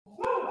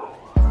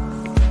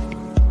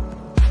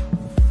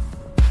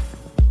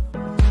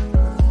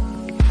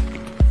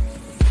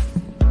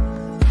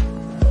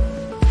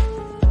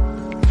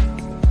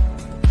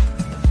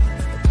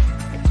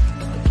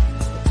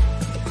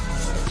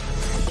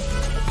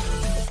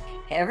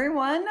Hey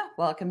everyone,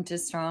 welcome to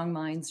Strong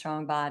Mind,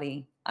 Strong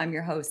Body. I'm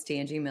your host,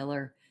 Angie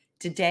Miller.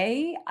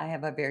 Today, I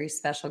have a very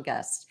special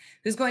guest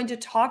who's going to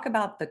talk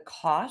about the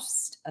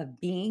cost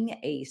of being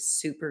a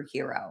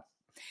superhero.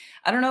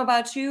 I don't know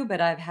about you,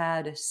 but I've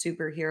had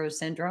superhero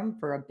syndrome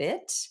for a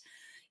bit.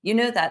 You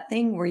know, that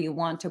thing where you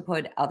want to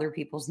put other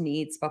people's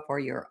needs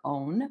before your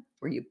own,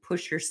 where you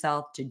push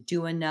yourself to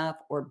do enough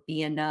or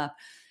be enough,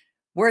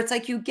 where it's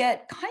like you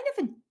get kind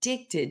of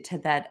addicted to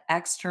that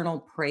external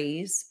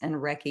praise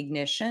and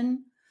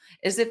recognition,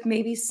 as if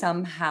maybe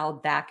somehow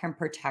that can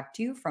protect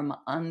you from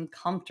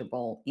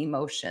uncomfortable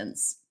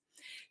emotions.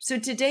 So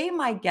today,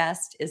 my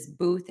guest is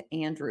Booth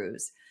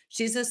Andrews.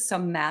 She's a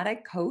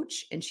somatic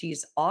coach, and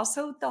she's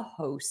also the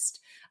host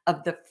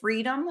of the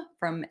Freedom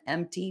from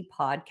Empty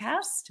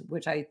podcast,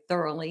 which I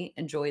thoroughly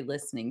enjoy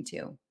listening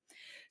to.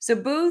 So,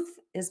 Booth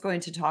is going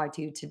to talk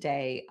to you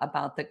today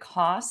about the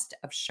cost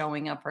of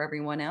showing up for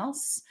everyone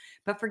else,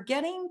 but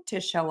forgetting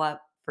to show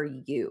up for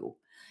you,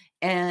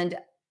 and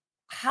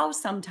how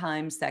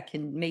sometimes that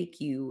can make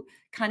you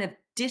kind of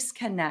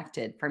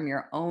disconnected from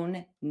your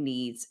own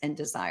needs and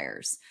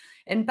desires.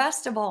 And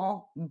best of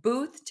all,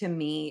 Booth to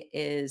me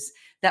is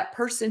that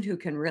person who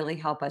can really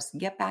help us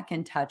get back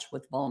in touch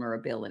with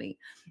vulnerability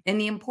and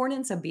the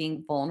importance of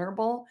being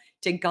vulnerable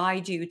to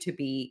guide you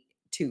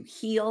to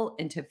heal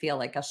and to feel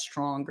like a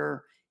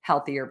stronger,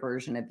 healthier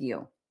version of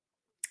you.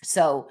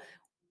 So,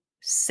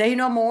 say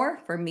no more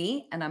for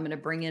me, and I'm going to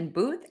bring in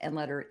Booth and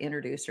let her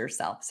introduce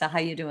herself. So, how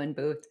you doing,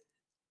 Booth?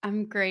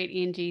 I'm great,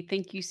 Angie.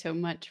 Thank you so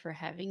much for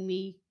having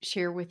me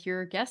share with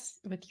your guests,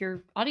 with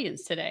your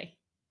audience today.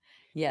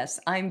 Yes,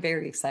 I'm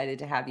very excited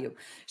to have you.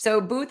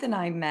 So, Booth and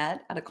I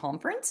met at a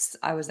conference.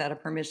 I was at a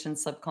permission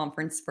slip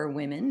conference for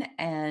women,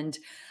 and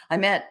I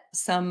met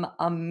some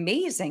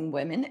amazing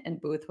women,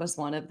 and Booth was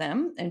one of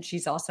them. And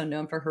she's also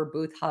known for her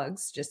Booth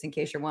hugs, just in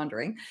case you're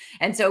wondering.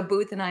 And so,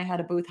 Booth and I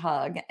had a Booth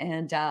hug,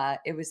 and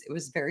it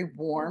was very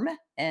warm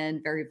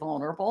and very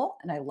vulnerable,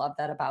 and I love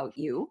that about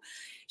you.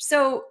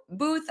 So,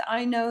 Booth,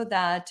 I know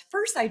that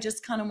first, I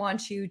just kind of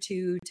want you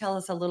to tell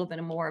us a little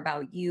bit more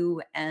about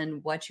you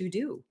and what you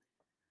do.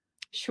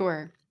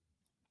 Sure.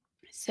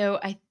 So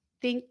I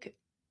think,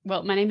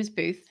 well, my name is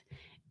Booth,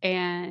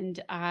 and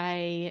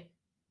I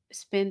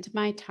spend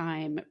my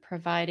time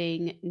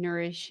providing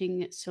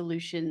nourishing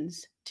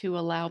solutions to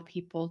allow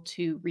people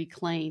to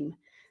reclaim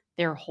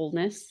their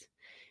wholeness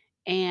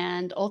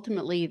and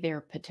ultimately their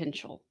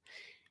potential.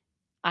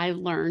 I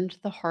learned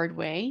the hard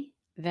way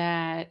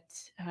that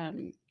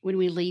when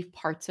we leave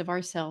parts of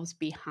ourselves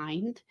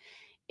behind,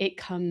 it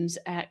comes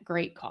at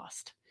great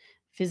cost,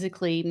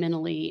 physically,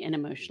 mentally, and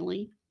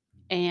emotionally.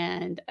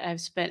 And I've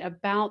spent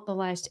about the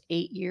last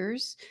 8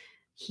 years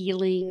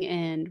healing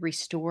and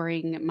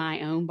restoring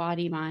my own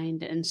body,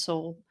 mind, and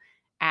soul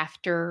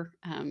after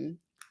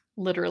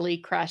literally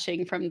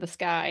crashing from the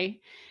sky.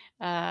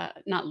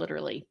 Not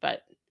literally,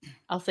 but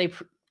I'll say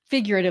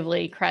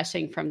figuratively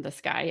crashing from the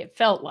sky. It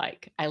felt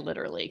like I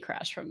literally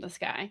crashed from the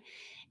sky.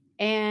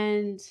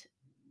 And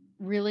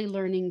really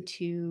learning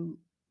to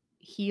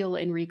heal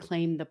and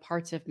reclaim the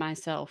parts of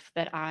myself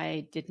that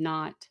I did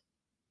not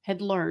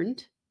had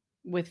learned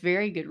with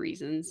very good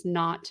reasons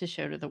not to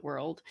show to the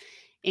world,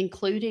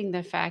 including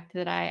the fact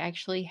that I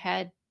actually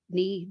had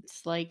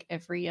needs like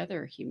every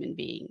other human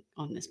being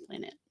on this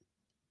planet.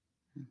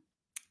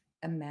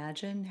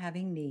 Imagine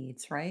having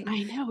needs, right?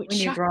 I know, it's When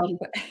you grow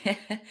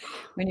shocking. up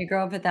when you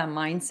grow up with that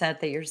mindset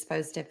that you're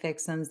supposed to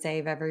fix and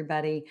save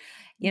everybody,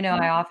 I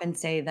Mhm. often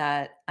say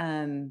that,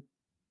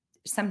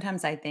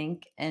 sometimes I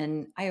think,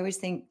 and I always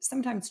think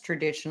sometimes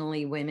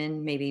traditionally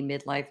women, maybe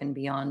midlife and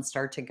beyond,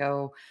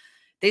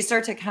 they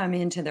start to come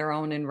into their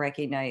own and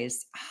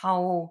recognize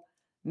how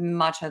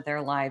much of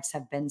their lives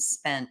have been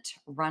spent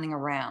running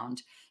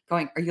around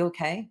going, "Are you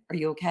okay? Are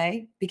you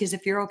okay? Because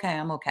if you're okay,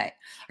 I'm okay.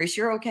 Are you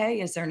sure okay?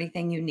 Is there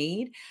anything you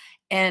need?"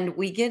 And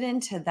we get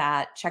into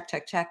that check,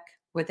 check, check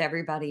with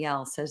everybody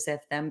else as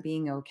if them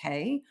being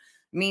okay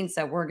means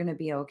that we're going to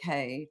be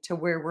okay, to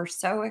where we're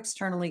so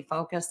externally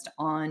focused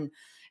on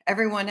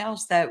everyone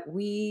else that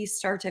we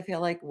start to feel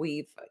like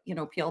we've,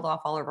 peeled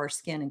off all of our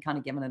skin and kind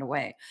of given it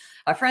away.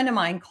 A friend of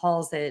mine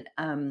calls it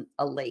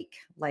a lake.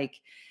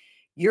 Like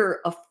you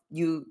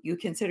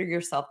consider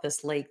yourself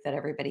this lake that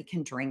everybody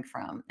can drink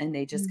from, and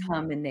they just Mhm.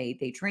 come and they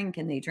drink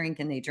and they drink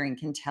and they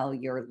drink until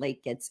your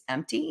lake gets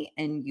empty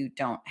and you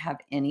don't have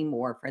any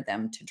more for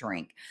them to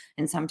drink.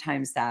 And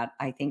sometimes that,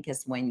 I think,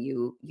 is when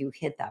you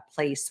hit that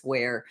place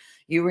where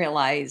you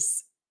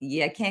realize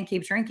you can't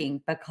keep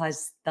drinking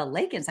because the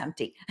lake is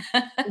empty.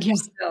 Yeah,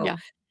 So yeah.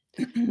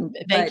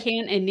 They but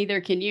can't and neither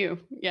can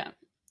you. Yeah.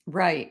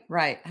 right,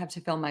 right. I have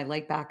to fill my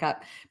leg back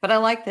up. But I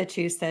like that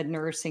you said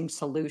nursing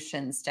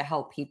solutions to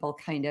help people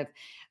kind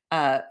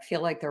of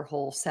feel like their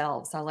whole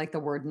selves. I like the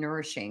word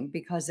nourishing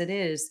because it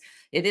is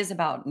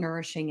about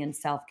nourishing and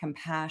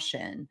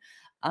self-compassion,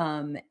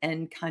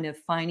 and kind of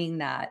finding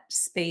that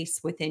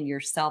space within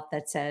yourself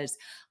that says,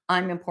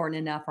 I'm important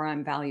enough or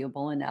I'm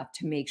valuable enough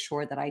to make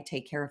sure that I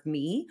take care of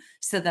me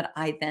so that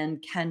I then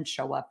can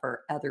show up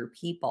for other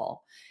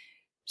people.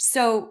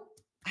 So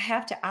I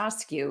have to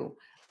ask you,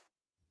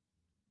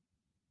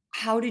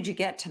 how did you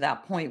get to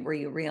that point where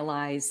you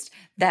realized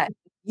that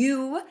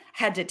you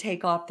had to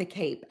take off the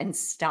cape and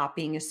stop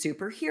being a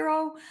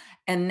superhero,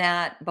 and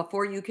that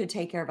before you could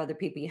take care of other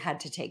people, you had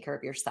to take care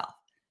of yourself?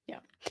 Yeah.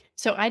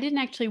 So I didn't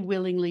actually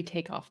willingly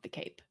take off the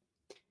cape.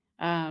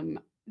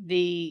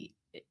 The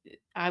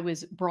I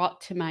was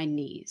brought to my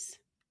knees.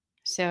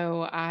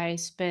 So I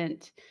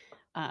spent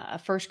a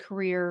first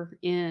career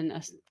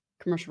in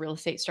commercial real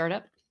estate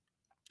startup.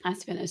 I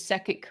spent a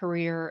second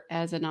career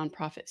as a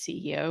nonprofit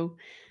CEO,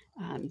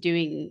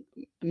 doing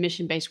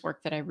mission based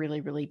work that I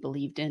really, really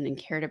believed in and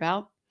cared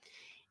about.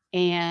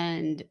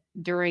 And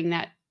during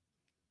that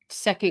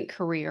second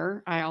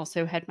career, I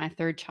also had my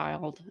third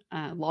child,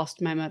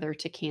 lost my mother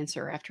to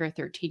cancer after a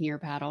 13-year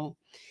battle.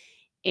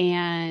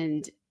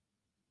 And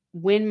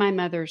when my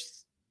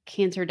mother's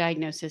cancer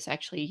diagnosis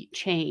actually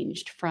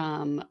changed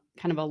from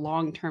kind of a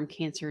long term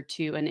cancer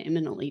to an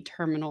imminently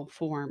terminal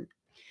form,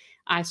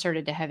 I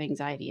started to have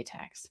anxiety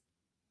attacks.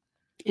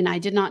 And I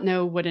did not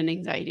know what an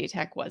anxiety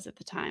attack was at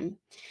the time.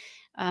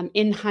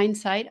 In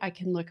hindsight, I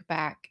can look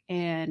back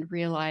and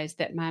realize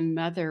that my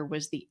mother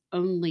was the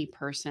only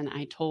person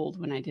I told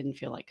when I didn't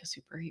feel like a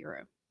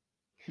superhero.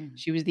 Mhm.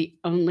 She was the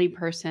only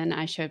person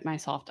I showed my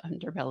soft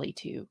underbelly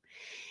to.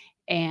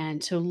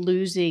 And so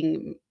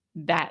losing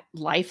that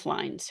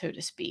lifeline, so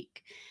to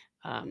speak,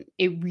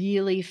 it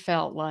really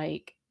felt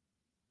like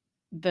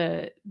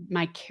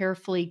my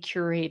carefully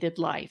curated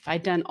life.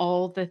 I'd done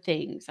all the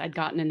things. I'd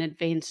gotten an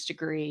advanced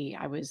degree.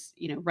 I was,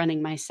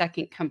 running my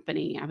second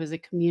company. I was a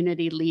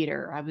community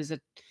leader. I was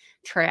a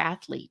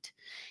triathlete.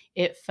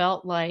 It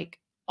felt like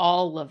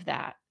all of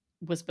that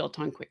was built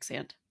on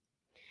quicksand.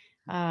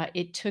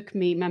 It took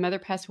me, my mother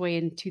passed away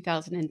in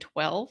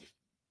 2012.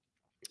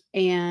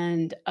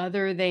 And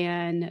other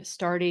than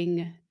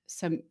starting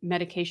some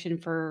medication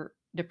for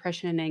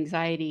depression and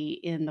anxiety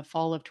in the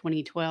fall of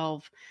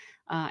 2012,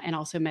 and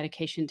also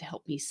medication to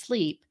help me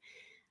sleep,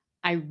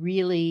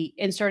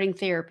 and starting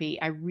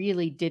therapy, I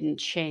really didn't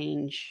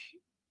change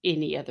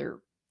any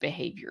other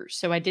behaviors.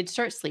 So I did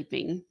start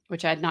sleeping,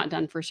 which I had not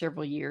done for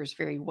several years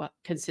very well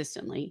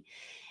consistently.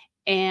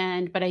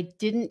 But I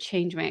didn't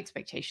change my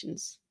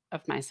expectations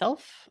of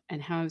myself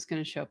and how I was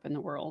going to show up in the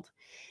world.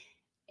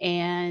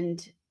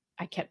 And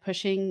I kept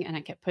pushing and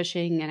I kept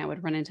pushing and I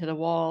would run into the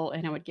wall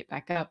and I would get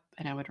back up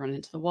and I would run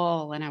into the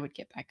wall and I would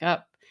get back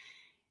up.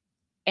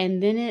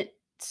 And then it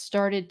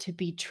started to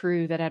be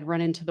true that I'd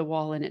run into the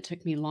wall and it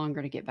took me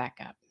longer to get back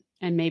up.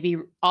 And maybe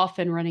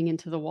often running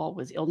into the wall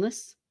was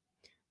illness.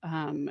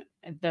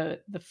 The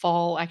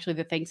fall, actually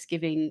the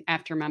Thanksgiving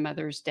after my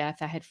mother's death,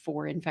 I had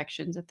 4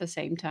 infections at the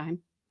same time.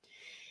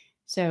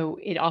 So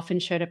it often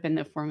showed up in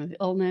the form of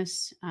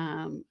illness,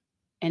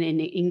 and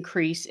an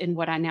increase in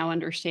what I now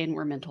understand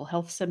were mental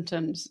health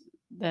symptoms,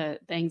 the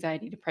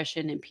anxiety,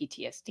 depression, and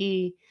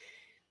PTSD.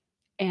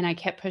 And I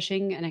kept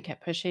pushing and I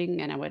kept pushing,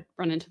 and I would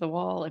run into the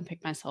wall and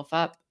pick myself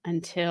up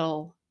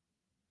until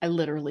I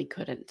literally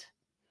couldn't.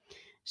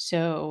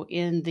 So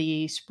in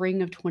the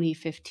spring of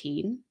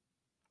 2015,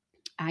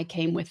 I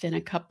came within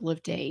a couple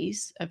of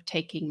days of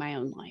taking my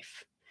own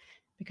life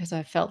because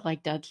I felt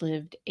like I'd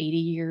lived 80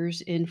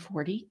 years in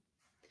 40.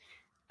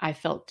 I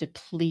felt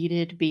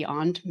depleted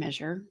beyond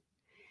measure.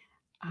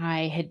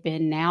 I had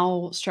been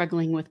now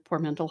struggling with poor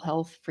mental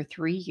health for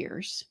 3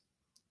 years,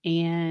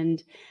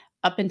 and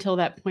up until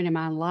that point in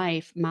my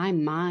life, my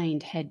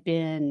mind had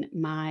been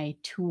my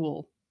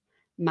tool,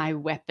 my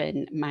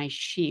weapon, my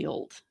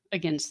shield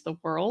against the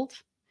world,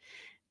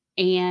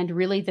 and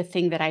really the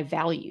thing that I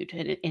valued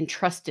and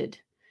trusted,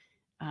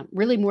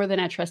 really more than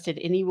I trusted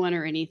anyone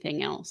or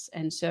anything else.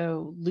 And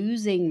so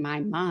losing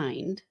my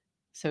mind,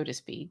 so to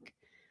speak,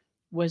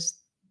 was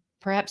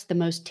perhaps the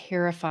most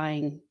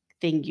terrifying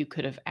thing you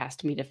could have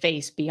asked me to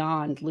face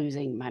beyond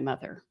losing my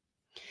mother.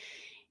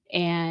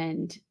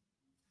 And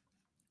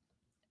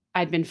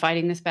I'd been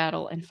fighting this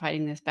battle and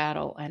fighting this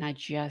battle, and I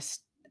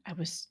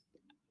was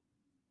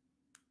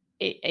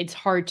it's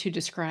hard to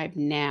describe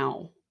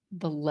now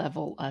the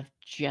level of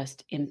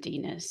just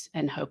emptiness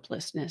and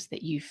hopelessness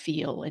that you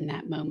feel in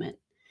that moment.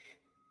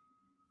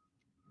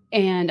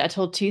 And I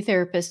told 2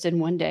 therapists in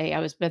one day. I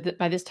was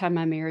by this time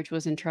my marriage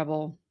was in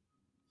trouble,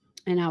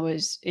 and I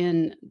was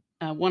in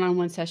a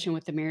one-on-one session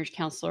with the marriage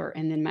counselor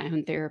and then my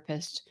own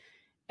therapist.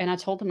 And I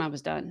told them I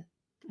was done.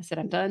 I said,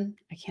 "I'm done.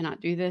 I cannot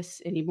do this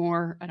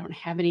anymore. I don't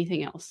have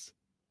anything else."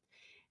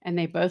 And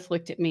they both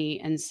looked at me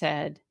and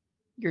said,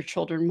 "Your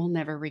children will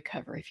never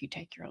recover if you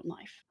take your own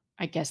life.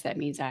 I guess that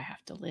means I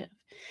have to live."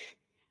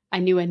 I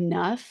knew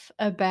enough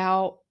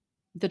about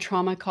the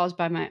trauma caused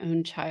by my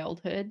own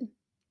childhood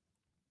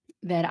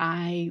that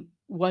I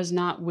was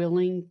not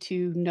willing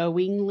to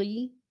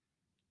knowingly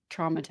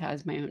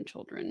traumatize my own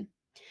children.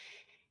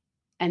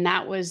 And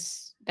that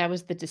was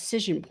the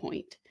decision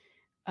point.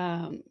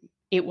 Um,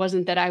 it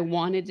wasn't that I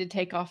wanted to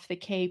take off the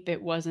cape,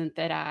 it wasn't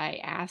that I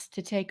asked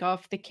to take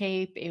off the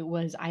cape, it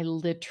was I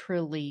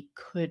literally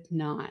could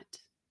not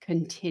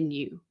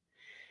continue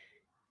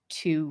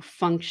to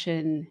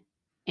function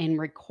and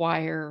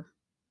require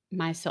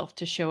myself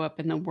to show up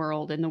in the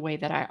world in the way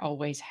that I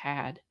always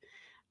had,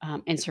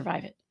 and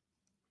survive it.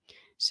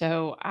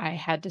 So I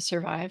had to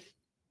survive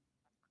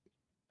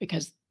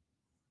because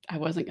I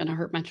wasn't going to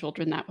hurt my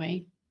children that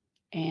way.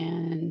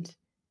 And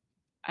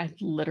I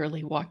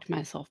literally walked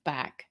myself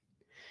back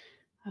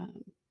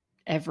um,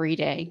 every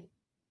day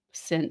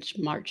since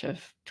March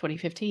of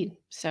 2015.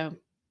 So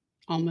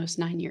almost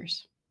 9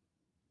 years.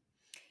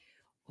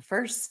 Well,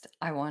 first,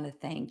 I want to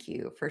thank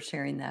you for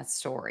sharing that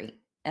story.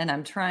 And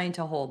I'm trying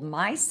to hold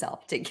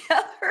myself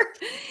together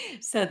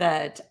so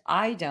that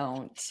I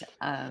don't,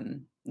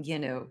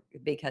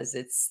 because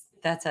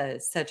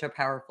that's such a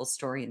powerful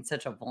story and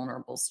such a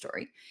vulnerable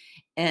story.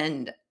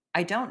 And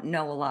I don't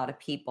know a lot of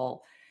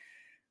people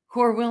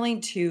who are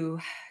willing to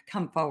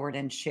come forward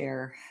and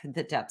share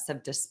the depths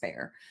of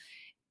despair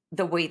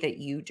the way that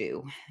you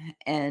do.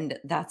 And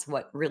that's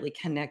what really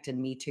connected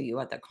me to you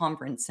at the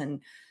conference.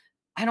 And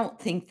I don't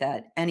think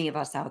that any of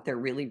us out there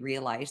really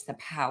realize the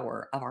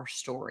power of our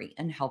story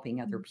and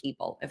helping other Mm.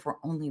 people if we're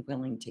only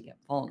willing to get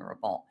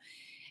vulnerable.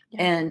 Yeah.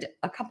 And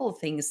a couple of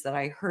things that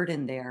I heard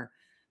in there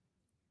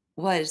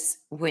was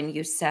when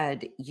you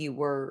said you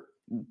were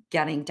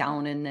getting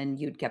down and then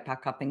you'd get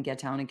back up and get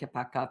down and get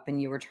back up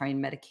and you were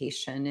trying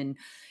medication and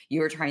you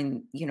were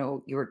trying,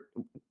 you were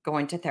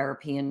going to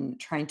therapy and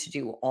trying to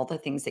do all the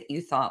things that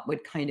you thought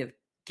would kind of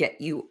get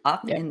you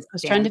up Yep. and I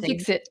was trying to standing.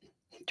 fix it.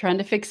 Trying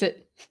to fix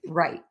it.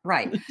 Right,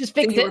 right. Just So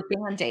fix you it. were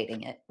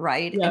Band-Aiding it,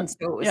 right? Yep. And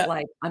so it was Yep.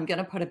 like, "I'm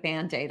gonna put a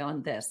Band-Aid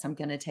on this, I'm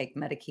gonna take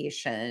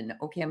medication,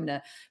 okay, I'm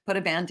gonna put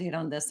a Band-Aid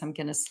on this, I'm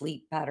gonna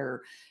sleep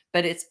better."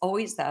 But it's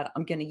always that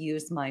I'm gonna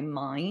use my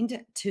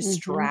mind to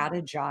Mhm.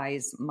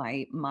 strategize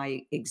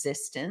my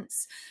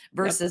existence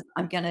Yep. versus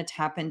I'm gonna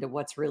tap into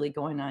what's really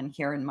going on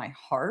here in my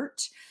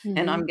heart,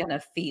 and Mhm. I'm gonna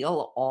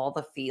feel all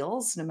the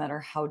feels no matter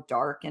how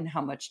dark and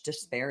how much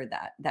despair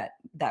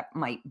that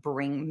might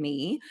bring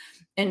me.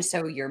 And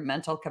so your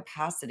mental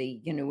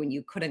capacity, when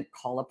you couldn't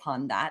call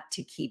upon that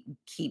to keep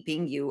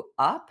keeping you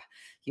up,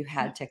 you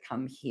Yeah. had to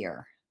come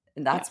here.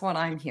 And Yeah. that's what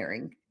I'm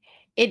hearing.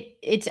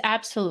 It's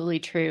absolutely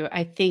true.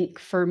 I think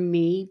for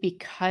me,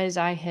 because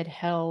I had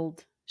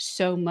held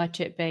so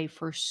much at bay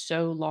for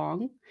so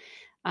long,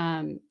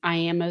 I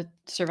am a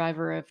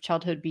survivor of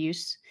childhood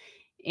abuse,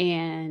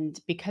 and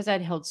because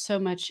I'd held so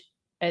much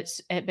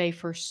at bay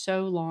for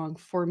so long,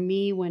 for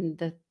me, when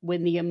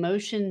the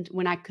emotion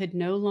when I could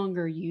no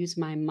longer use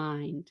my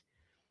mind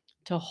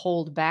to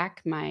hold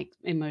back my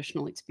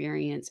emotional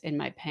experience and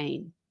my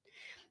pain,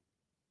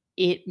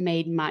 it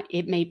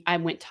made I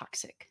went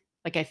toxic.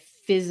 Like, I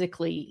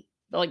physically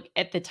like,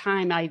 at the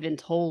time, I even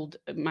told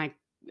my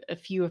a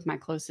few of my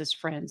closest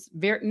friends.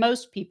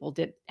 Most people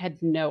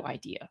had no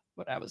idea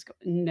what I was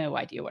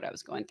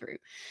going through.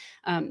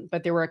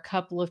 But there were a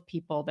couple of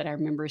people that I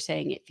remember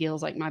saying, "It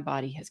feels like my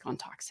body has gone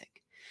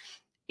toxic."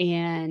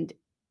 And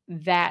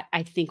that,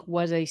 I think,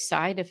 was a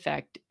side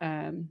effect,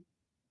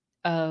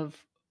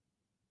 of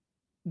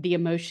the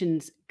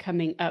emotions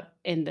coming up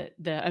and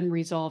the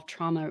unresolved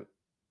trauma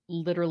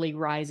literally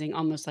rising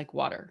almost like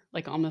water,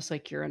 like almost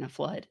like you're in a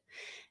flood.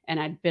 And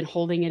I'd been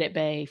holding it at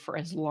bay for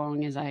as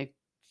long as I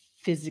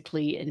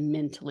physically and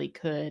mentally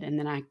could, and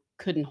then I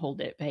couldn't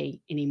hold it at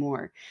bay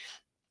anymore.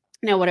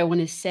 Now, what I want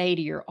to say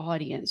to your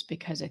audience,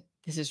 because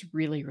this is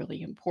really,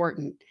 really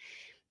important,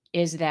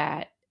 is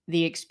that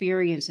the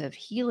experience of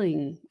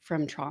healing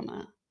from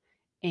trauma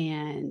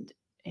and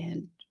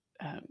and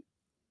um,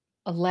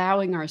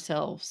 allowing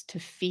ourselves to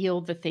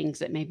feel the things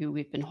that maybe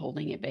we've been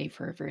holding at bay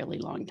for a really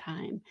long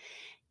time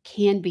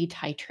can be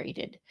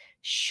titrated,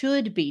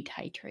 should be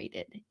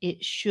titrated.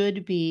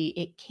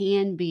 It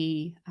can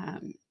be,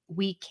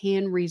 we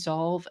can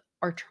resolve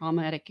our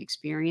traumatic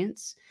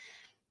experience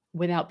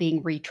without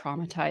being re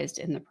traumatized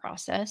in the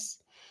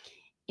process.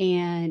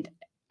 And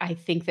I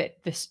think that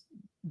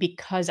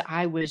because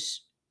I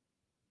was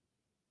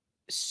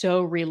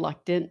so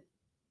reluctant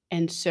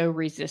and so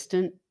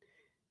resistant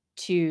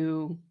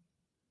to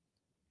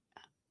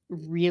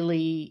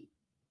really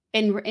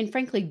and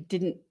frankly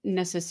didn't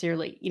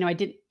necessarily, I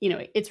didn't,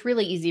 it's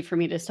really easy for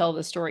me to tell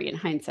the story in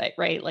hindsight,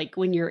 right? Like,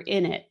 when you're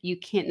in it, you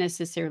can't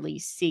necessarily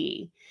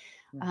see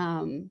Right.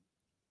 um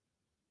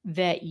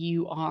that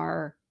you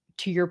are,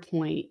 to your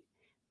point,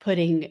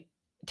 putting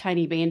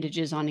tiny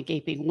bandages on a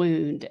gaping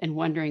wound and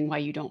wondering why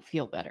you don't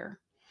feel better.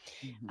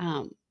 Mhm.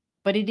 um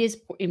but it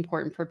is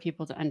important for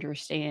people to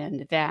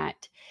understand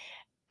that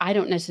I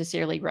don't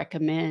necessarily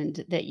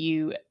recommend that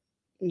you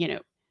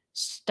know,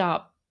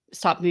 stop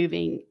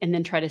moving and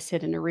then try to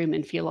sit in a room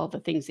and feel all the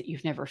things that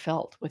you've never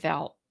felt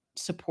without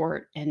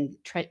support and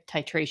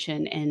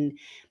titration and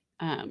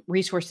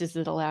resources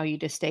that allow you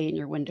to stay in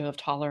your window of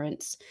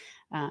tolerance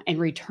and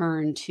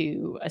return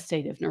to a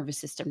state of nervous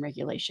system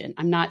regulation.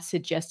 I'm not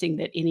suggesting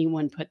that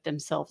anyone put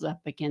themselves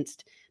up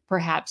against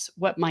perhaps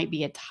what might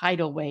be a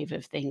tidal wave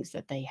of things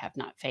that they have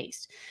not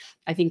faced.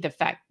 I think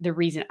the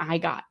reason I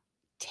got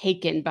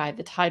taken by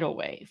the tidal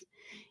wave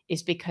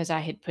is because I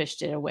had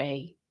pushed it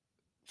away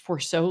for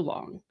so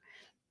long,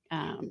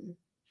 um,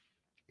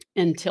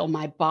 until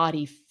my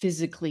body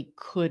physically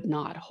could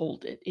not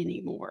hold it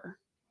anymore.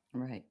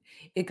 Right.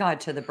 It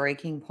got to the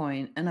breaking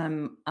point, and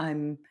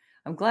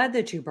I'm glad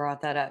that you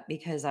brought that up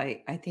because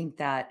I think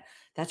that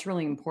that's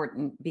really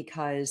important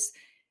because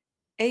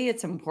A,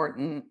 it's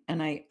important,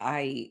 and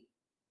I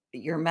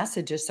your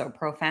message is so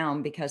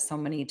profound because so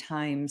many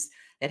times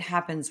it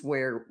happens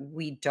where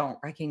we don't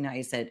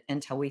recognize it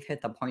until we've hit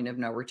the point of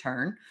no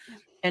return, Yeah.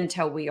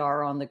 until we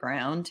are on the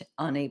ground,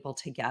 unable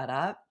to get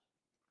up.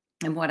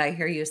 And what I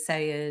hear you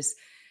say is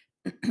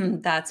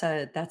that's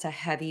a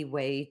heavy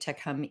way to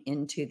come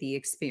into the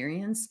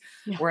experience,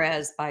 Yeah.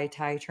 whereas by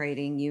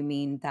titrating, you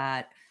mean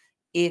that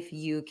if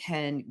you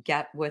can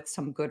get with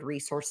some good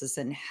resources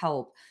and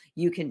help,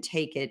 you can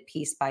take it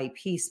piece by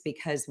piece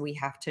because we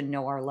have to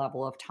know our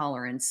level of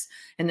tolerance,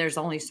 and there's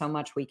only so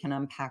much we can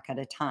unpack at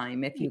a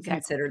time. If you Exactly.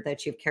 consider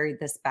that you've carried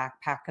this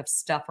backpack of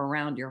stuff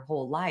around your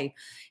whole life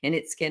and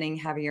it's getting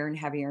heavier and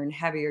heavier and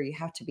heavier, you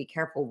have to be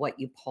careful what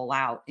you pull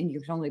out, and you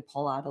can only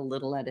pull out a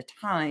little at a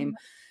time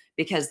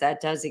because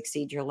that does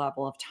exceed your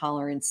level of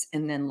tolerance,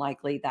 and then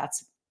likely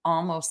that's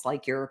almost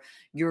like you're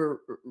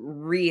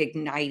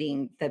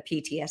reigniting the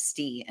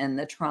PTSD and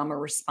the trauma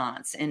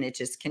response, and it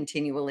just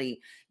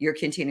continually you're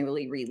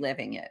continually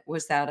reliving it.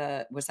 Was that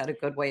a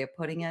good way of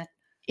putting it?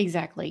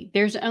 Exactly.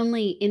 There's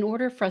only in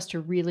order for us to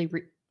really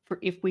for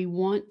if we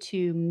want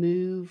to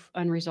move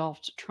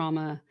unresolved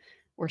trauma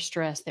or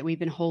stress that we've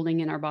been holding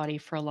in our body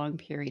for a long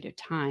period of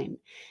time,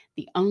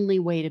 the only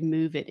way to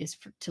move it is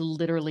to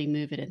literally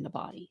move it in the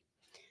body,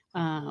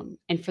 and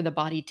for the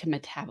body to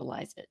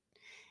metabolize it.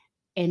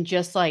 And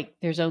just like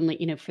there's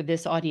only, for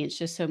this audience,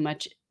 just so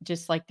much,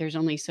 just like there's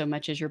only so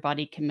much as your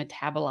body can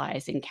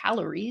metabolize in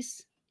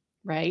calories,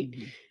 right?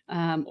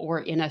 Mhm. Or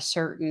in a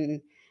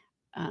certain,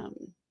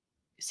 um,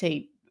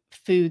 say,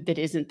 food that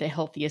isn't the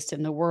healthiest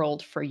in the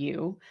world for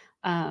you.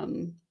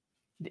 Um,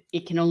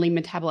 it can only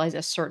metabolize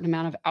a certain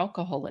amount of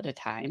alcohol at a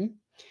time.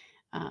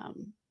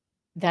 Um,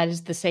 that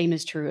is the same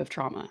is true of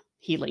trauma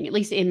healing. At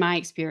least in my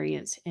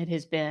experience, it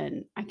has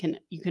been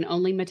you can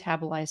only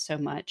metabolize so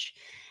much.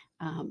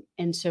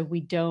 And so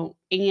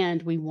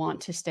we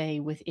want to stay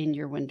within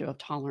your window of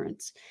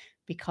tolerance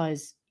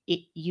because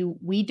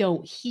we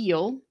don't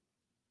heal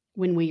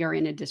when we are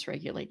in a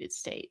dysregulated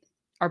state.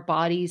 Our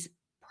bodies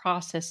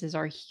processes,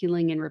 our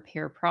healing and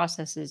repair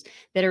processes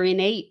that are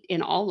innate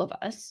in all of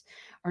us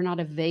are not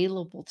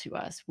available to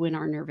us when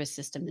our nervous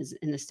system is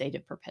in the state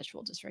of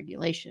perpetual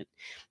dysregulation.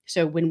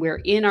 So when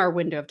we're in our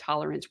window of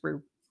tolerance,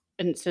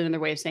 and it's another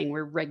way of saying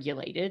we're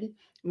regulated.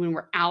 When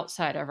we're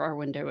outside of our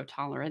window of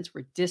tolerance,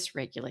 we're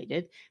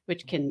dysregulated,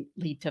 which can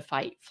lead to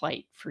fight,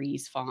 flight,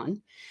 freeze,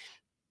 fawn.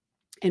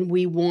 And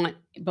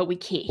but we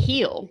can't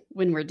heal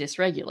when we're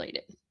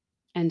dysregulated.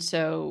 And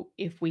so,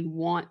 if we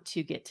want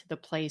to get to the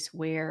place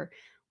where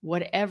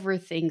whatever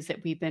things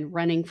that we've been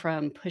running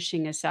from,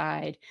 pushing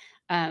aside,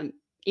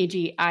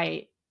 e.g.,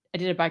 I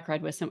did a bike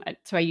ride with so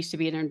I used to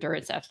be an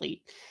endurance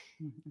athlete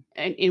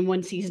Mhm. in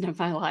one season of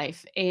my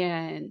life,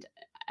 and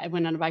I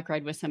went on a bike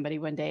ride with somebody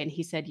one day, and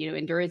he said,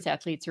 endurance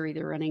athletes are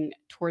either running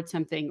towards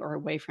something or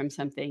away from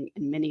something,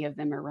 and many of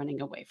them are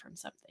running away from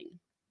something.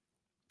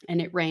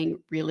 And it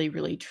rang really,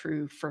 really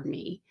true for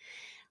me.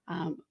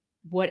 Um,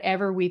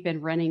 Whatever we've been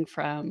running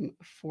from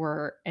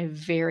for a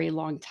very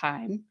long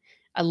time.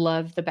 I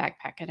love the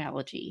backpack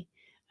analogy.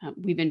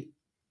 We've been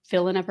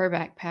filling up our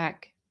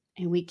backpack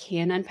and we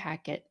can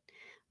unpack it.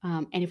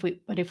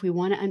 But if we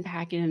want to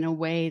unpack it in a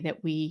way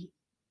that we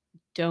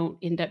don't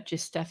end up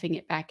just stuffing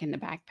it back in the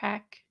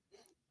backpack,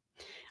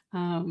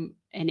 and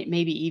it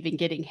may be even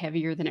getting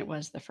heavier than it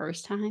was the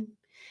first time,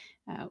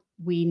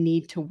 we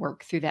need to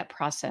work through that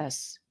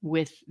process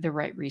with the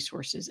right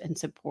resources and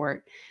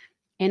support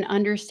and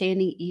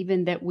understanding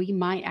even that we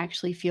might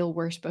actually feel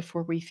worse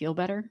before we feel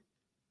better.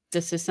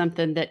 This is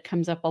something that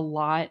comes up a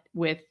lot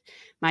with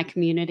my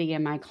community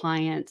and my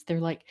clients. They're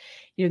like,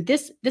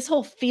 this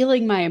whole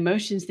feeling my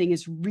emotions thing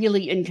is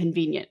really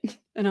inconvenient.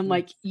 And I'm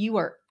like, Yes. you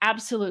are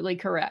absolutely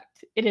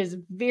correct. It is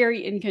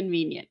very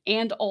inconvenient.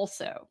 And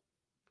also,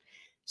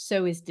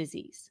 so is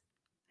disease.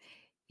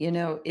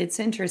 It's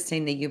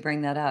interesting that you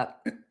bring that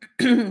up.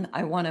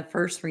 I want to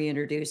first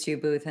reintroduce you,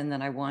 Booth, and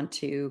then I want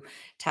to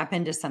tap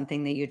into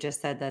something that you just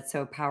said that's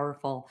so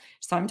powerful.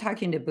 So, I'm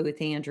talking to Booth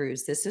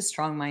Andrews. This is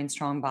Strong Mind,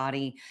 Strong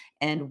Body.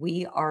 And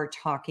we are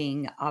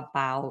talking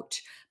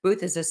about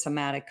Booth is a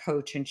somatic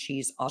coach, and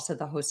she's also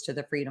the host of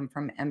the Freedom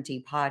from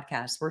Empty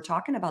podcast. We're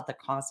talking about the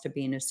cost of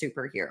being a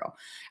superhero,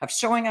 of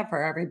showing up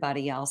for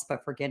everybody else,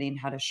 but forgetting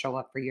how to show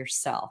up for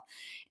yourself.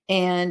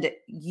 And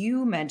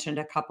you mentioned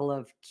a couple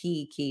of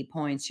key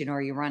points.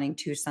 Are you running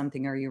to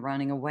something? Or are you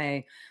running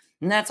away?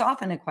 And that's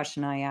often a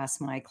question I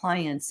ask my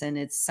clients. And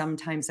it's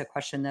sometimes a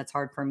question that's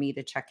hard for me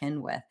to check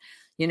in with.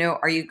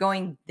 Are you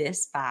going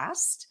this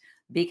fast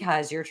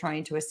because you're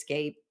trying to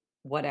escape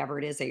whatever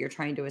it is that you're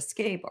trying to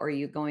escape? Or are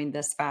you going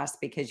this fast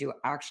because you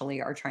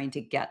actually are trying to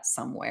get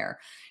somewhere?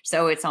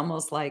 So it's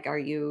almost like, are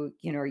you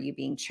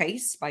being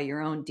chased by your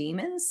own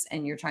demons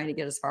and you're trying to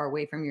get as far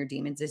away from your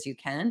demons as you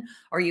can?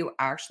 Are you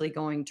actually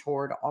going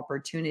toward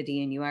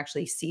opportunity and you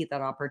actually see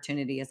that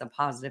opportunity as a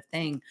positive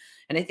thing?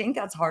 And I think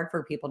that's hard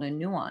for people to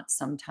nuance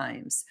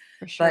sometimes.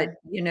 For But,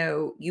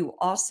 sure. you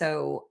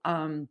also,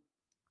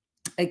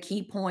 a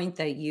key point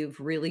that you've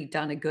really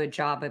done a good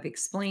job of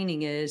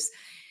explaining is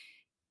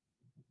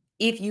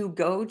if you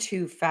go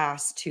too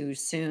fast too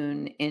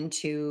soon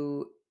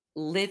into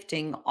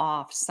lifting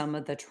off some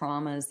of the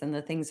traumas and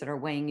the things that are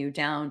weighing you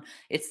down,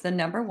 it's the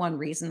number one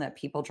reason that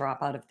people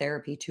drop out of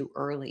therapy too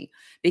early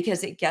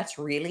because it gets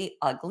really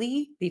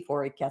ugly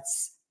before it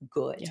gets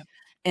good. Yeah.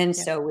 And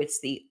Yeah. so it's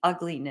the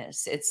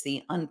ugliness, it's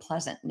the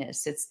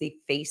unpleasantness, it's the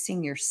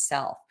facing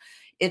yourself.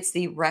 It's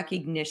the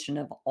recognition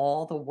of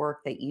all the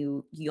work that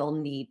you'll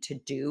need to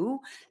do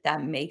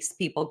that makes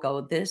people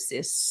go, this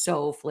is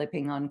so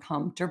flipping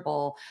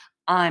uncomfortable.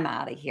 I'm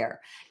out of here.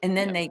 And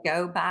then Yeah. they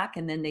go back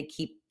and then they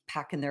keep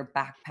packing their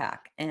backpack.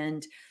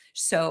 And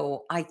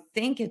so I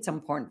think it's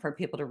important for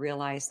people to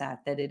realize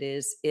that it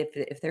is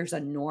if there's a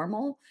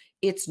normal,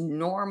 it's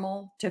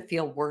normal to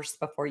feel worse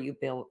before you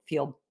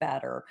feel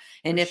better.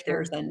 For And if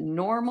there's sure. a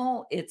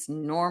normal, it's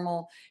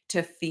normal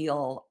to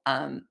feel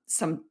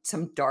some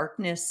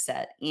darkness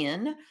set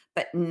in,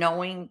 but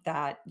knowing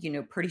that,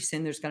 pretty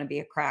soon there's going to be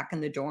a crack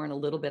in the door and a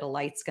little bit of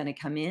light's going to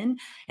come in,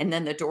 and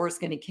then the door is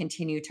going to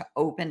continue to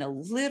open a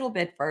little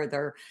bit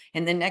further.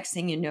 And the next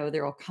thing you know,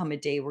 there will come a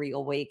day where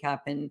you'll wake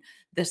up and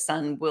the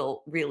sun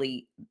will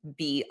really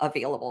be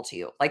available to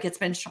you. Like it's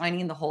been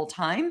shining the whole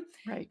time,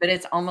 Right. but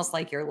it's almost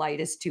like your light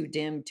is too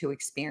dim to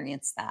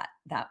experience that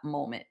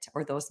moment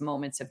or those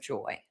moments of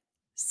joy.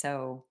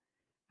 So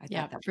I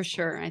Yeah, thought that for was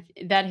really. sure.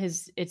 That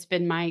has it's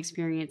been my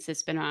experience.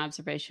 It's been my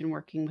observation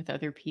working with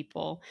other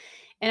people.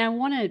 And I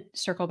want to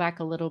circle back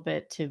a little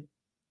bit to,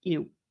 you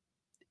know,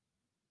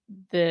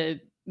 the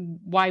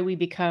why we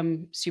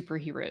become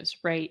superheroes,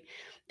 right?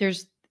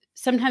 There's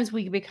sometimes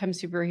we become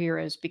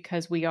superheroes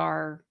because we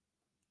are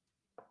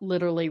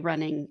literally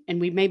running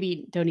and we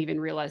maybe don't even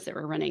realize that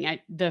we're running.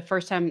 The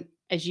first time,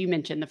 as you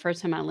mentioned, the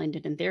first time I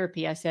landed in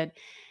therapy, I said,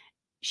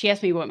 she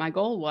asked me what my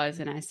goal was,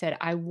 and I said,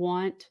 I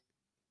want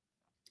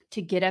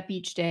to get up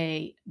each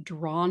day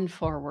drawn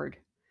forward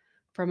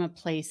from a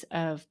place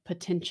of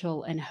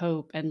potential and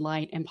hope and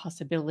light and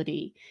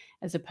possibility,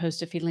 as opposed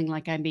to feeling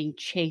like I'm being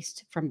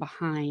chased from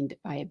behind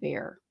by a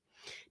bear.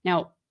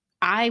 Now,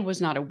 I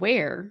was not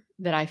aware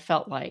that I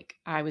felt like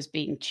I was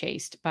being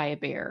chased by a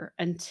bear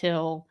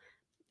until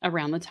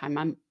around the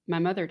time my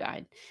mother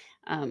died.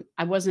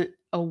 I wasn't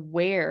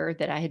aware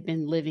that I had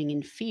been living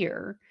in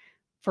fear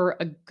for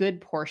a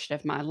good portion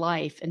of my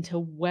life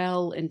until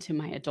well into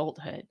my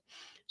adulthood.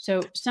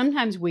 So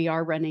sometimes we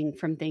are running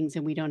from things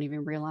and we don't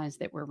even realize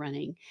that we're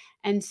running.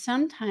 And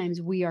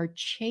sometimes we are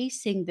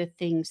chasing the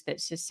things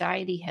that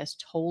society has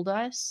told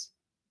us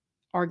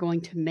are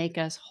going to make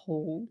us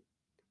whole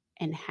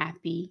and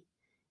happy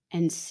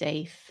and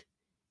safe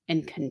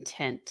and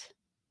content,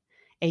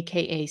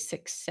 AKA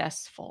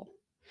successful.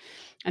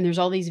 And there's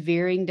all these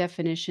varying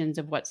definitions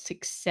of what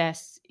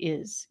success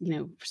is,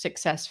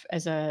 success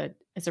as a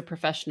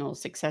professional,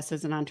 success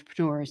as an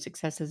entrepreneur,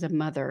 success as a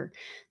mother,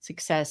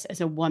 success as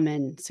a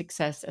woman,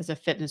 success as a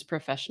fitness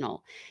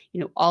professional.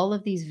 All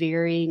of these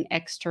varying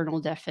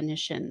external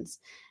definitions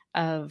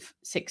of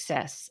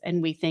success,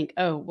 and we think,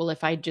 "Oh, well,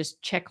 if I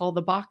just check all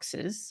the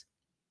boxes,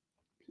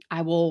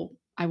 I will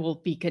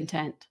be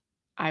content.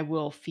 I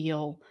will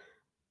feel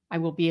I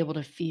will be able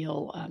to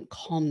feel,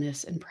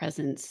 calmness and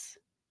presence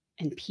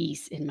and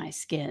peace in my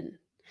skin.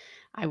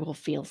 I will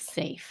feel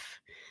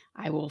safe.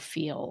 I will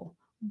feel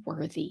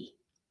worthy."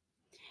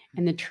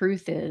 And the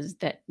truth is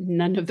that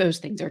none of those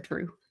things are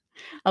true.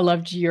 I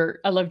loved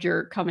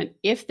your comment.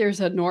 If there's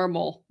a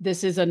normal,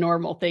 this is a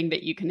normal thing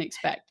that you can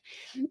expect.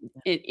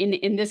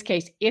 In this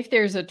case, if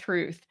there's a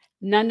truth,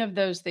 none of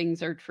those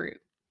things are true.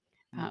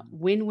 Mhm.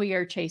 When we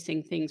are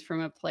chasing things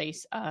from a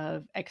place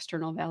of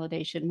external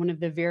validation, one of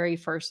the very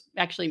first,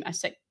 actually,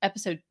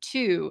 episode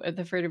 2 of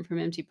the Freedom from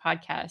Empty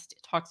podcast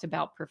talks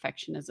about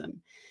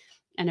perfectionism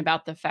and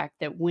about the fact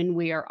that when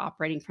we are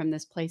operating from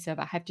this place of,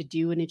 I have to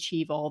do and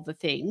achieve all the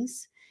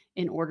things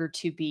in order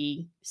to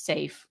be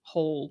safe,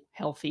 whole,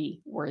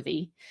 healthy,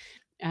 worthy,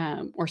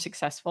 or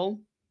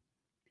successful,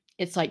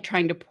 it's like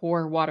trying to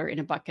pour water in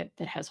a bucket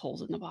that has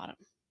holes in the bottom.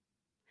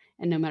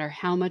 And no matter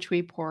how much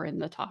we pour in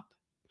the top,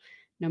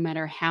 no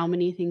matter how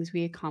many things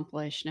we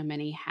accomplish, no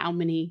matter how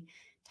many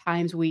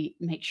times we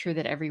make sure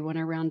that everyone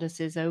around us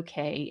is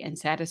okay and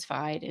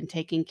satisfied and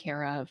taken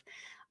care of,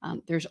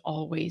 there's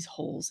always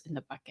holes in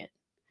the bucket.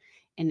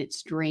 And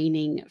it's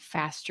draining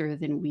faster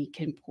than we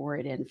can pour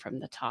it in from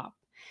the top.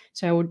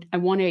 So I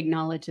want to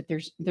acknowledge that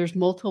there's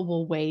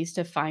multiple ways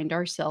to find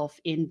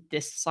ourselves in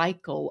this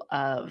cycle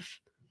of,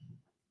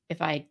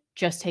 if I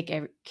just take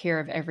care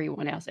of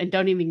everyone else, and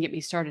don't even get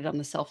me started on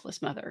the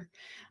selfless mother.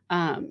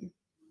 Um,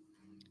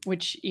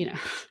 which, yeah,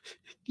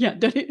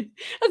 that's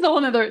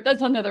another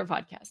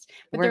podcast.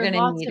 But We're there are going to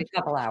lots need of a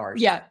couple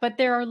hours. yeah, but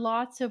there are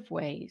lots of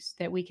ways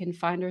that we can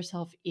find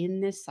ourselves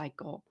in this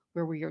cycle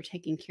where we are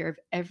taking care of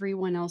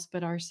everyone else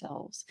but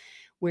ourselves,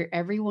 where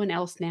everyone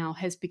else now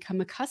has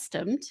become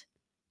accustomed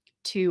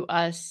to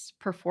us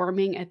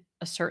performing at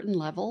a certain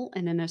level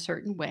and in a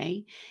certain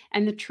way.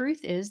 And the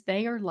truth is,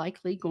 they are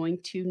likely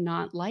going to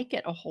not like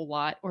it a whole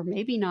lot, or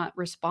maybe not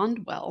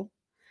respond well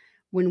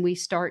when we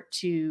start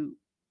to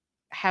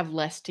have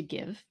less to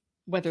give,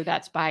 whether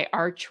that's by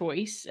our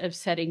choice of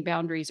setting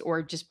boundaries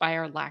or just by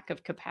our lack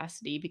of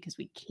capacity because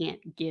we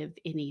can't give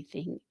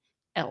anything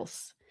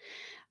else.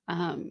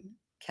 Um,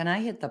 Can I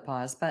hit the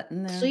pause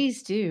button there?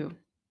 Please do.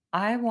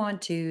 I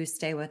want to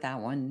stay with that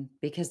one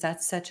because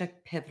that's such a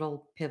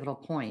pivotal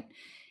point.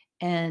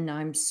 And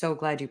I'm so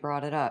glad you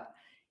brought it up.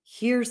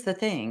 Here's the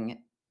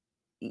thing,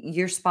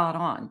 you're spot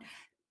on.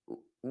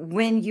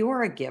 When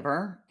you're a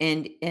giver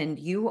and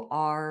you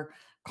are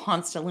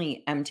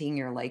constantly emptying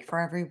your lake for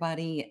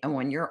everybody, and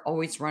when you're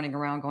always running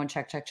around going,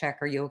 check, check, check,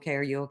 are you okay?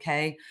 Are you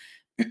okay?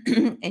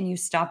 And you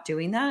stop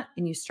doing that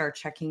and you start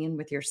checking in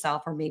with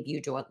yourself, or maybe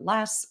you do it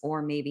less,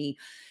 or maybe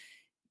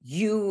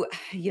you've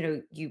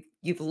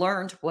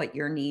learned what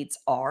your needs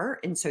are,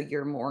 and so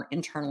you're more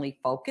internally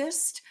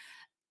focused.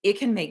 It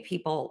can make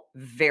people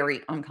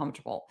very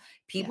uncomfortable. Yes.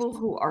 People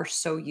who are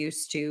so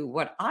used to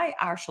what I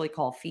actually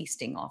call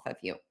feasting off of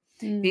you.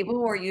 Mm, People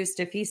who are used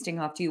to feasting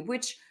off to you,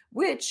 which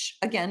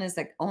again is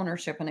like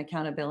ownership and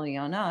accountability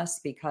on us,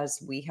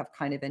 because we have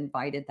kind of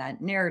invited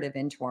that narrative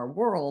into our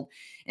world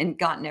and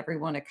gotten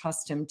everyone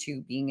accustomed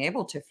to being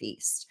able to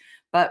feast.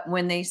 But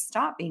when they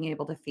stop being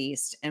able to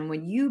feast, and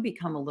when you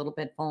become a little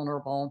bit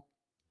vulnerable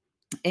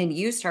and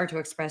you start to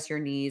express your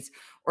needs,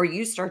 or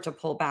you start to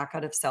pull back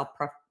out of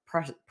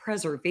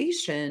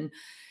preservation,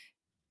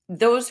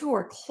 those who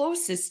are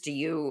closest to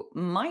you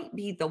might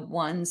be the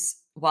ones,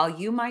 while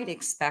you might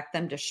expect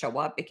them to show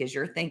up because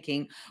you're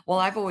thinking, well,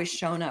 I've always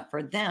shown up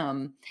for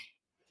them,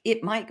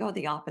 it might go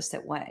the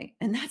opposite way.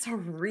 And that's a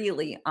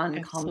really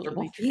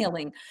uncomfortable absolutely true.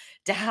 feeling,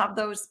 to have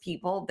those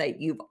people that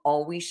you've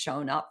always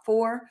shown up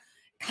for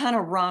kind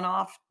of run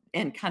off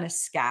and kind of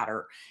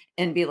scatter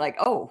and be like,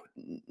 oh,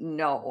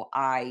 no,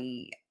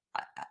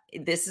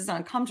 this is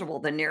uncomfortable.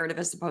 The narrative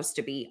is supposed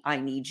to be, I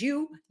need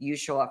you, you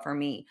show up for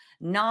me,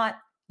 not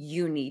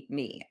you need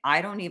me.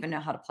 I don't even know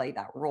how to play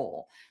that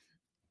role.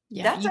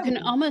 Yeah, That's you a can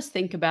almost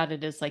think about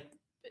it as like,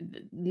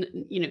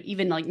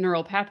 even like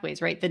neural pathways,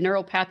 right? The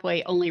neural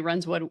pathway only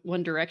runs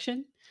one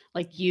direction,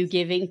 like you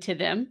giving to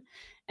them.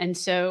 And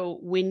so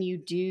when you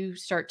do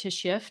start to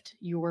shift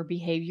your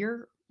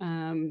behavior,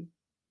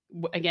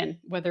 again,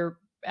 whether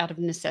out of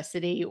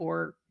necessity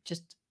or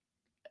just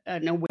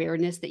an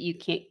awareness that you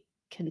can't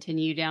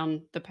continue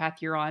down the path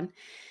you're on,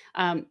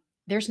 um,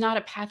 there's not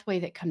a pathway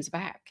that comes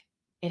back.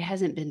 It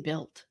hasn't been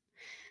built.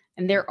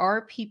 And there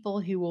are people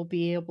who will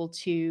be able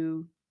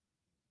to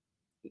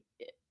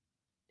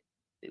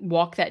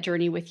walk that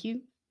journey with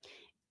you.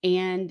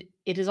 And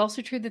it is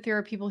also true that there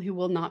are people who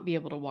will not be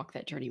able to walk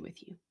that journey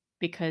with you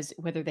because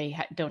whether they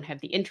don't have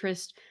the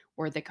interest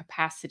or the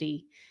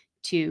capacity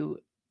to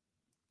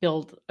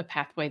build a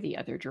pathway the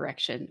other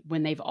direction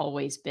when they've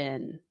always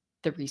been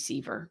the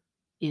receiver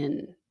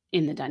in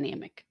the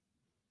dynamic.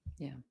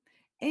 Yeah.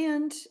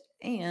 And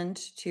and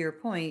to your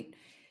point,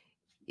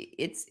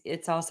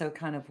 it's also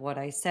kind of what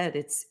I said.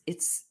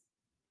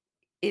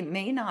 It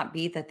may not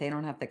be that they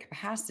don't have the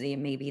capacity. It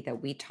may be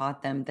that we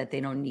taught them that they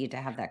don't need to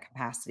have that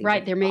capacity with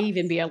Right, there may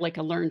even us. be like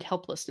a learned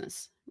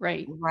helplessness,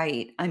 right?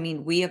 Right. I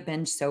mean, we have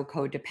been so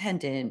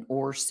codependent,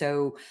 or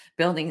so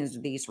building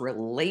these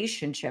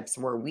relationships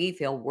where we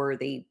feel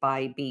worthy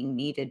by being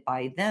needed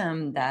by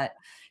them, Yeah. that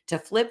to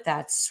flip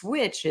that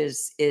switch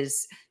is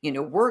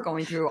we're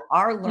going through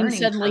our learning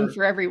Unsettling curve.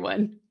 for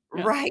everyone.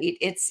 Yeah. Right.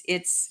 It's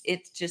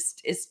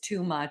just it's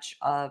too much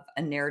of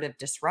a narrative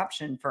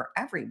disruption for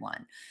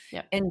everyone.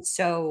 Yep. And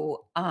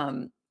so,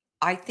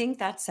 I think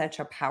that's such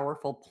a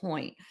powerful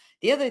point.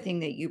 The other thing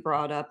that you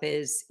brought up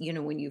is,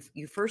 when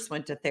you first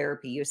went to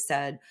therapy, you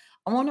said,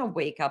 I want to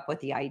wake up with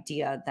the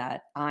idea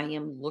that I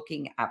am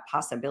looking at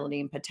possibility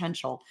and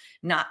potential,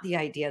 not the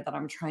idea that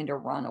I'm trying to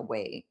run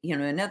away.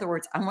 In other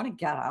words, I want to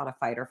get out of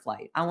fight or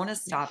flight. I want to Yeah.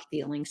 stop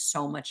feeling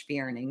so much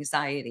fear and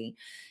anxiety.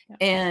 Yeah.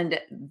 And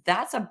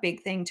that's a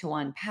big thing to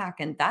unpack,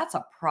 and that's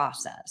a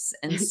process.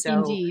 And so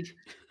Indeed.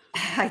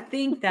 I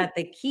think that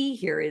the key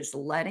here is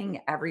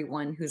letting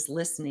everyone who's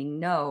listening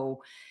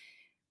know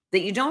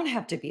that you don't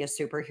have to be a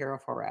superhero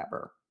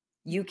forever.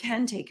 You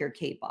can take your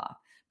cape off,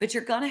 but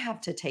you're going to have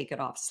to take it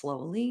off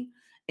slowly,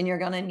 and you're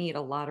going to need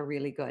a lot of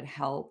really good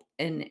help.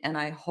 And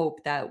I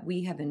hope that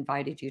we have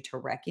invited you to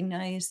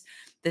recognize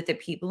that the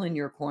people in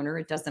your corner,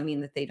 it doesn't mean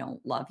that they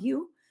don't love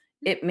you.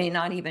 It may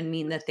not even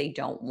mean that they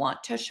don't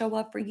want to show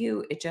up for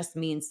you. It just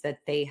means that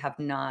they have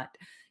not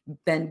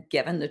been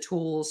given the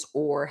tools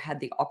or had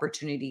the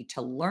opportunity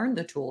to learn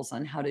the tools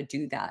on how to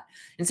do that.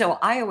 And so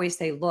I always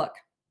say, look,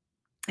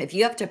 if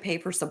you have to pay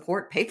for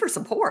support, pay for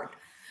support.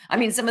 I Yeah.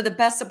 mean, some of the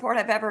best support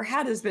I've ever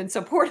had has been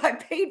support I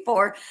paid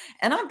for,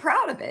 and I'm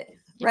proud of it,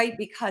 Yeah. right?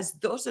 Because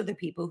those are the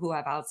people who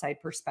have outside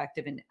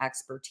perspective and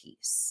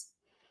expertise.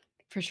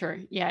 For sure.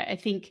 Yeah, I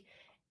think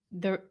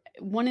the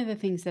one of the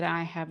things that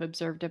I have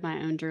observed in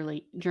my own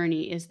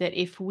journey is that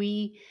if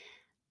we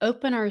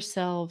open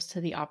ourselves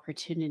to the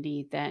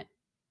opportunity that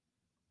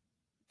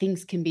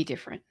things can be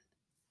different,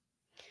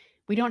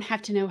 we don't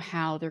have to know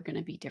how they're going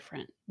to be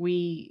different.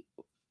 We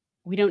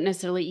don't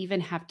necessarily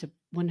even have to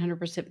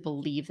 100%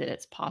 believe that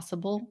it's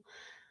possible.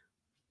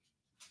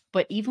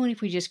 But even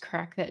if we just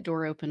crack that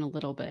door open a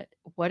little bit,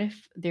 what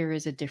if there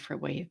is a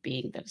different way of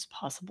being that is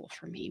possible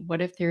for me?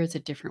 What if there is a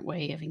different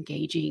way of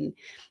engaging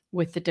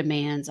with the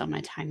demands on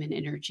my time and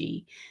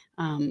energy,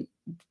 um,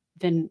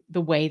 than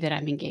the way that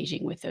I'm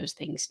engaging with those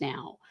things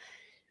now?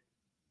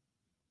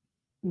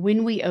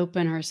 When we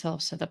open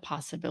ourselves to the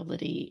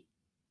possibility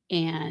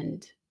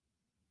and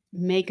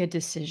make a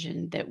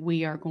decision that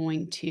we are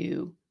going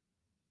to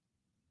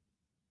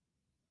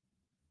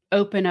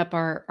open up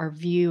our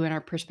view and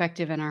our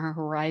perspective and our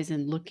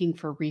horizon, looking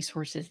for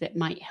resources that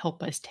might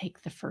help us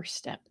take the first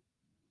step.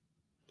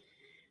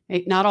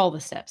 Not all the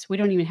steps. We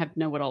don't even have to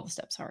know what all the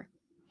steps are,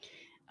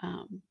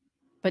 um,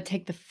 but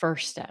take the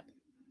first step.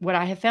 What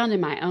I have found in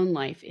my own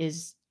life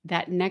is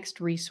that next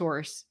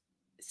resource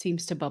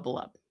seems to bubble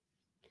up.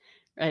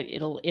 Right?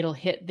 It'll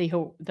hit the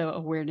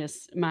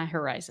awareness, my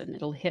horizon.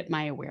 It'll hit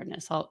my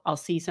awareness. I'll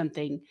see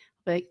something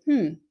like,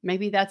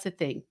 maybe that's a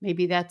thing.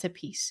 Maybe that's a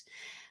piece.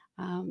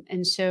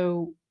 And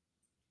so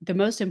the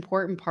most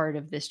important part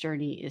of this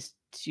journey is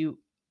to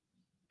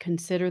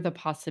consider the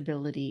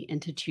possibility and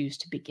to choose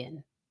to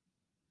begin.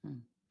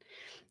 Mm.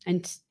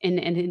 And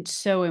it's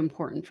so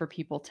important for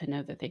people to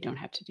know that they don't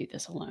have to do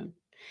this alone,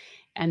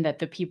 and that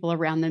the people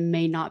around them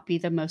may not be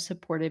the most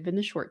supportive in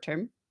the short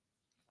term.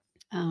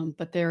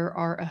 But there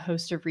are a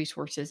host of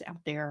resources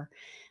out there.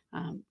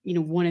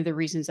 One of the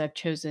reasons I've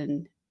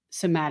chosen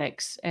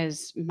somatics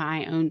as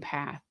my own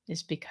path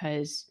is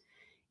because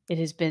it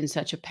has been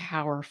such a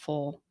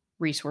powerful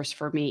resource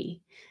for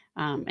me.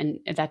 And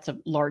that's a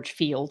large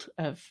field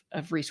of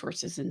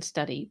resources and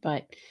study,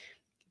 but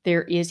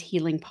there is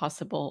healing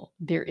possible.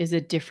 There is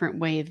a different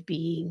way of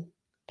being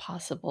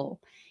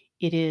possible.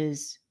 It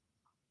is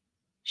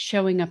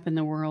showing up in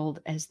the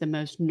world as the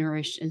most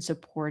nourished and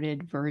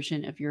supported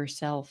version of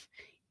yourself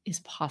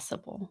is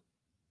possible.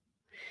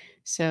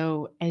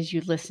 So, as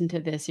you listen to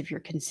this, if you're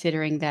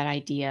considering that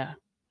idea,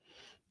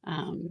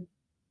 um,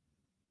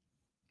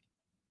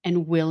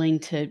 and willing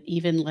to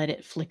even let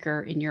it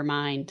flicker in your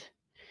mind,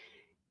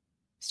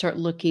 start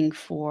looking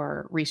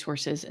for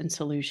resources and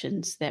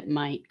solutions that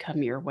might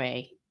come your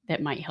way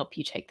that might help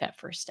you take that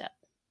first step.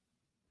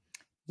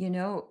 You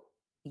know,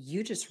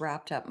 you just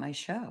wrapped up my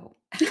show.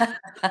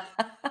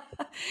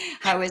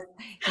 I was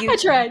I you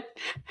tried.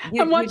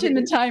 you I'm you watching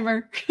did the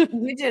timer.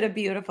 you did a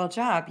beautiful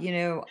job.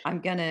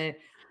 I'm gonna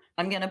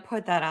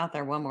put that out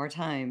there one more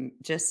time,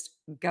 just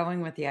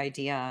going with the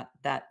idea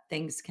that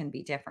things can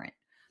be different.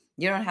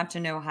 You don't have to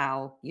know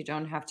how, you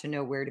don't have to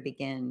know where to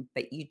begin,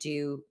 but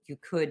you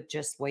could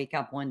just wake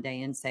up one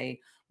day and say,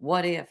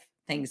 "What if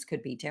things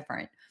could be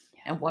different?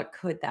 Yeah. And what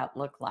could that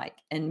look like?"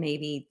 And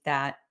maybe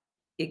that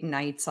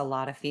ignites a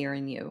lot of fear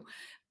in you.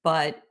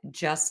 But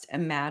just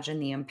imagine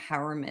the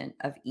empowerment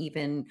of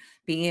even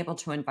being able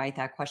to invite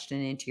that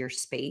question into your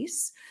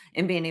space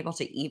and being able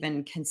to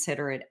even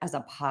consider it as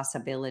a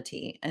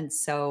possibility. And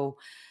so,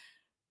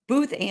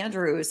 Booth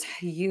Andrews,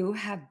 you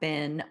have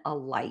been a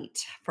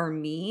light for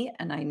me,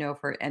 and I know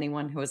for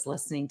anyone who is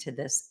listening to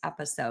this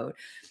episode.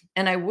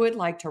 And I would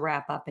like to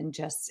wrap up and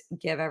just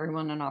give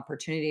everyone an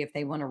opportunity if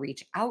they want to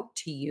reach out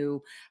to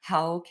you,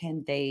 how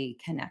can they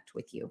connect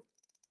with you?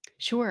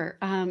 Sure.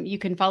 You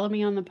can follow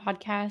me on the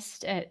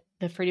podcast at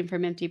the Freedom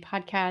from Empty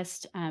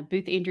podcast.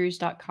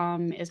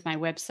 Boothandrews.com is my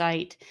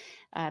website.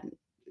 Um,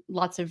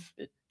 lots of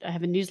I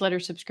have a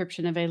newsletter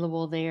subscription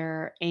available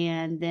there.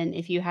 And then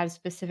if you have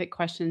specific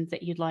questions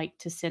that you'd like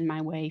to send my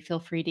way, feel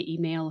free to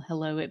email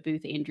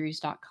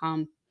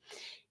hello@boothandrews.com,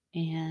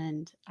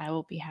 and I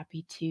will be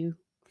happy to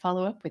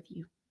follow up with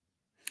you.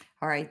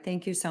 All right.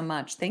 Thank you so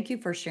much. Thank you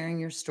for sharing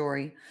your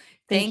story.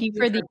 Thank Thank you you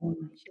for the for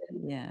being,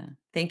 yeah.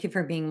 Thank you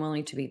for being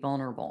willing to be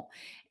vulnerable.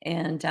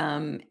 And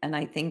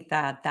I think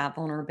that that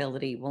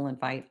vulnerability will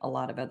invite a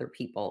lot of other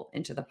people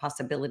into the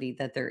possibility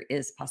that there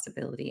is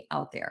possibility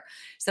out there.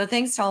 So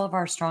thanks to all of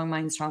our Strong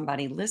Mind, Strong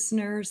Body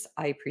listeners.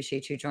 I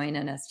appreciate you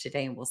joining us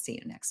today, and we'll see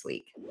you next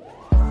week.